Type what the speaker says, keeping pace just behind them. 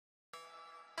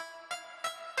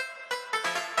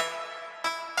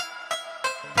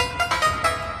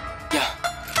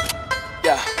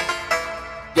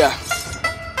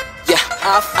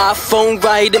iPhone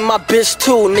right in my bitch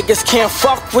too. Niggas can't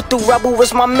fuck with the rebel,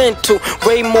 it's my mental.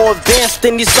 Way more advanced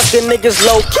than these sucker niggas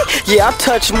low key. Yeah, I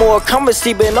touch more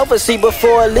currency, been overseas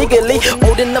before illegally.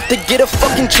 Old enough to get a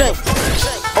fucking drink.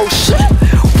 Oh shit,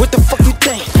 what the fuck you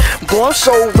think? Boy, I'm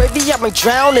so wavy, I've been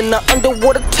drowning in the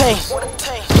underwater tank.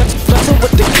 Flexing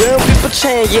with the Grim Reaper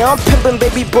chain. Yeah, I'm pimping,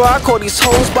 baby boy, I call these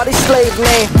hoes by their slave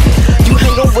name. You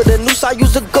hang on with a noose, I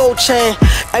use a gold chain.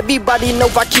 Everybody know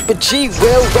I keep a G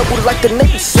real. Rebel like the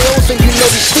Navy SEALs, and you know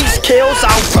these streets kills.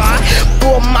 I ride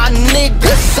for my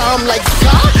niggas, I'm like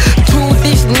fly to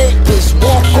these niggas.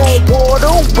 Walk on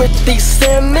water with these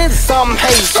Simmons, I'm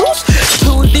Jesus.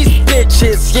 To these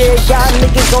bitches, yeah, y'all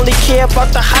niggas only care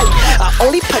about the height. I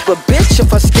only pipe a bitch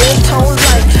if her skin tone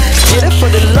light. Get it for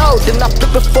the low, then I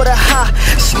flip it for the high.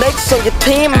 Snakes on your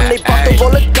team and they bout to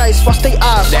roll the dice, watch they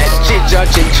eyes. 내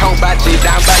찢어진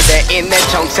청바지랑 반대 있는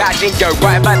청사진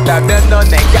결과에 받다면 너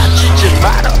내가 주지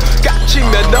마라.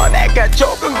 깝치면 너 내가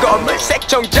조금 검은색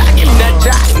정장임 난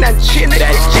장난치는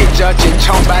내 찢어진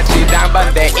청바지랑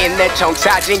반대 있는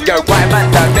청사진 결과에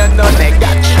받다면 너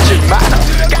내가 주지 마라.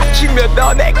 깝치면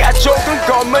너 내가 조금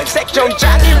검은색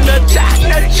정장임 난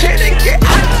장난치는 게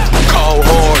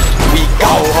Cohort, we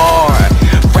go hard.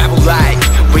 Rebel like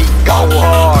we go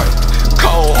hard.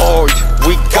 Cohort,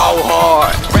 we go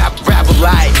hard. Rebel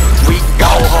like we go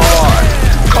hard.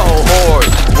 Cohort,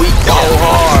 we go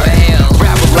hard.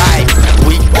 Rebel like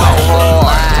we go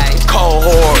hard.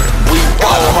 Cohort, we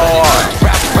go hard.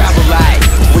 Rebel like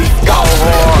we go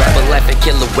hard. Rebel life and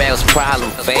killer whales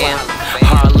problem, fam.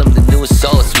 Harlem, the new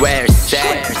soul, swear it's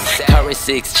sad.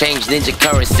 Currency exchange, ninja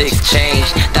currency exchange.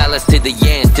 Dollars to the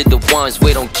yens, to the ones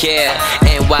we don't care.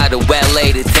 And why the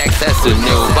LA to Texas are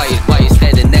new? Why you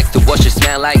standing next to what you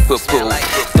smell like poo-poo?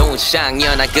 Don't shine,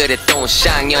 you're not good at don't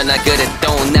shine, you're not good at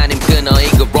don't. 난 힘끄너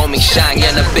이거 roaming shine,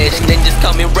 you're not bitch. Ninjas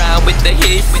coming round with the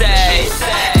he say.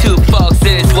 2 bucks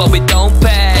is what we don't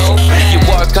pay. You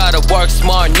work hard or work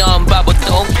smart, 넌 바보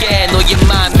don't get. 너의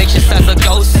mind makes you sound so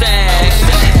go sad.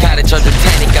 가르쳐줄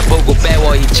테니까 보고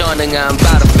배워 이 전능한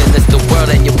battlefield is the world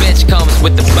and your bitch comes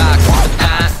with the box,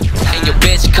 huh? And your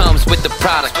bitch comes with the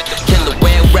product. Killer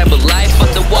whale, rebel life,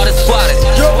 underwater squatted.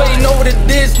 You already know what it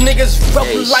is, niggas.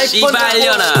 Rebel life,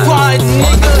 underwater squad,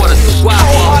 nigga. Underwater squad,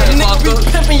 nigga, we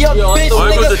pimpin' your bitch,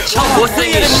 nigga.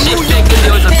 못생긴 shit, nigga.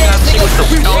 여기서 깜찍 with the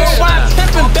We worldwide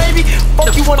pimpin', baby.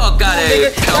 Fuck you wanna fuck outta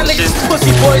here, Y'all niggas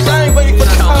pussy boys, I ain't ready for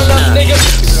the turn up, nigga.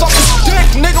 Suck his dick,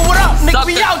 nigga, what up, nigga?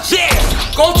 We out here.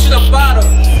 Go to the bottom.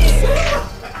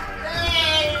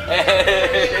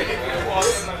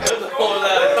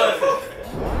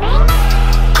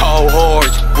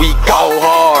 Cohort, we go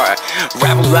hard.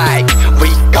 Rebel like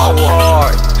we go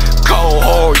hard.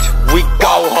 Cohort, we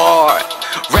go hard.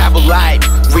 Rebel like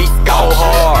we go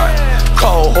hard.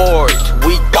 Cohort,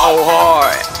 we go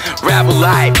hard. Rebel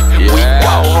like we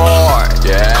go hard.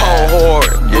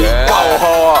 Cohort, we go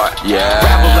hard.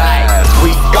 Rebel like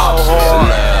we go hard.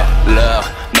 Look,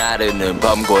 나르는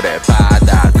범고래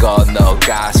바다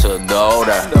건너가서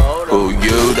놀아. Who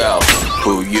you know?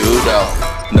 Who you know?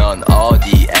 넌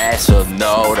어디에서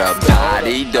놀아?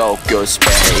 파리도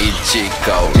교스페이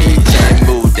찍고 이제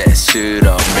무대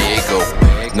스러미고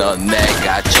넌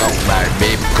내가 정말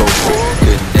밉고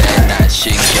근데 난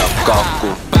신경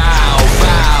꺾고 Bow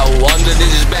bow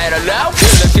underneath is better now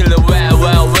Killer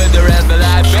well with the rest of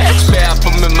life bitch Bear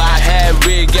from in my head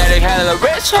we getting hella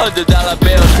rich $100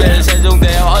 bills better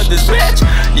세종대요 on the switch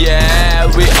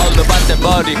Yeah we on the bottom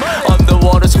body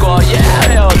Underwater squad yeah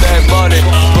hell that money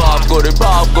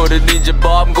범고래 닌자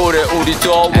범고래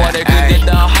우리도 원해 근데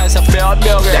나 항상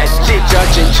변명해 내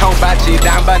찢어진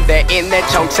청바지랑 반대 있는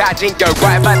청사진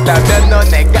결과에 받다면 너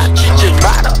내가 주지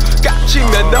마라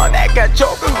깝치면 너 내가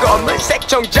조금 검은색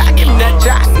정장임 난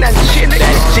장난치는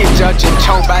내 찢어진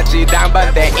청바지랑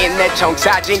반대 있는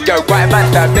청사진 결과에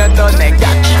받다면 너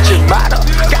내가 주지 마라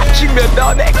깝치면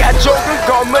너 내가 조금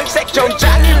검은색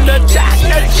정장임 난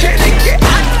장난치는 게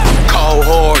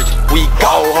Cohort, we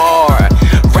go hard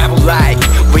Rebel like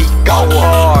we go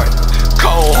hard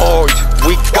Cohort,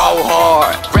 we go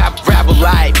hard Rebel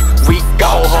like we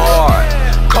go hard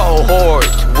Cohort,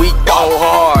 we go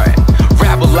hard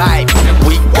Rebel like